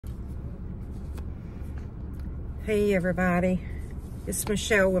Hey everybody, it's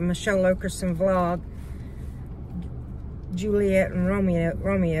Michelle with Michelle Okerson Vlog. Juliet and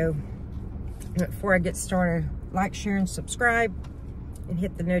Romeo. Before I get started, like, share, and subscribe, and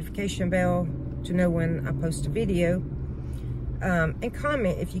hit the notification bell to know when I post a video. And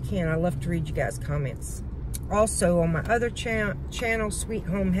comment if you can. I love to read you guys' comments. Also, on my other channel, Sweet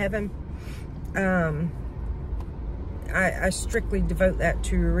Home Heaven, I strictly devote that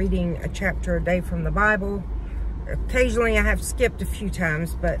to reading a chapter a day from the Bible. Occasionally I have skipped a few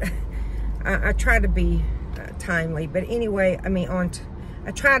times, but I try to be timely. But anyway,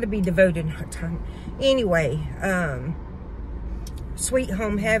 I try to be devoted in time. Anyway, Sweet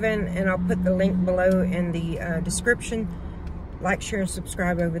Home Heaven, and I'll put the link below in the description. Like, share, and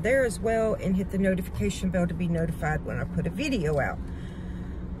subscribe over there as well, and hit the notification bell to be notified when I put a video out.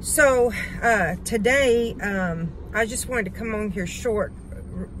 So today, I just wanted to come on here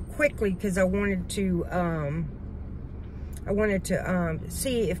quickly because I wanted to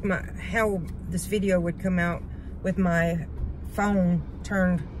see if how this video would come out with my phone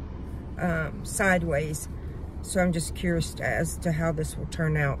turned sideways. So I'm just curious as to how this will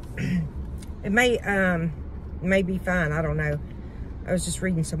turn out. It may be fine, I don't know. I was just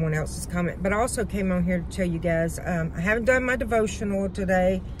reading someone else's comment, but I also came on here to tell you guys I haven't done my devotional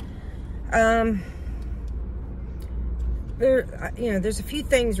today. There's a few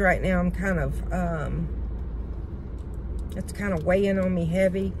things right now I'm kind of it's kind of weighing on me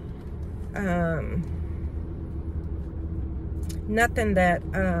heavy. Nothing that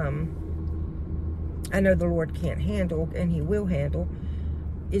I know the Lord can't handle, and He will handle.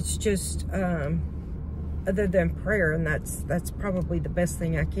 It's just other than prayer, and that's probably the best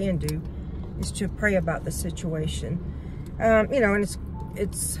thing I can do, is to pray about the situation. And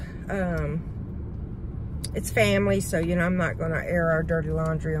it's family, so I'm not going to air our dirty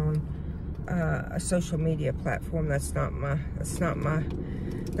laundry on a social media platform. That's not my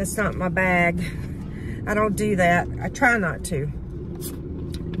bag. I don't do that. I try not to.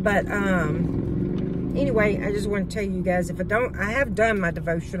 But anyway, I just want to tell you guys, I have done my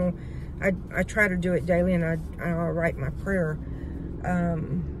devotional. I try to do it daily, and I'll write my prayer.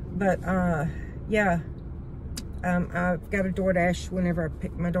 Yeah. I've got a DoorDash whenever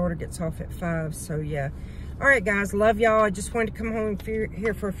my daughter gets off at 5. So yeah. All right, guys, love y'all. I just wanted to come home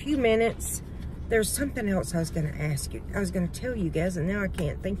here for a few minutes. There's something else I was going to ask you. I was going to tell you guys, and now I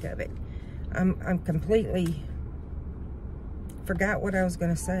can't think of it. I'm completely forgot what I was going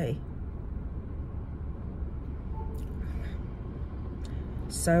to say.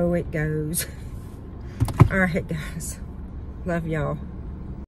 So it goes. All right, guys. Love y'all.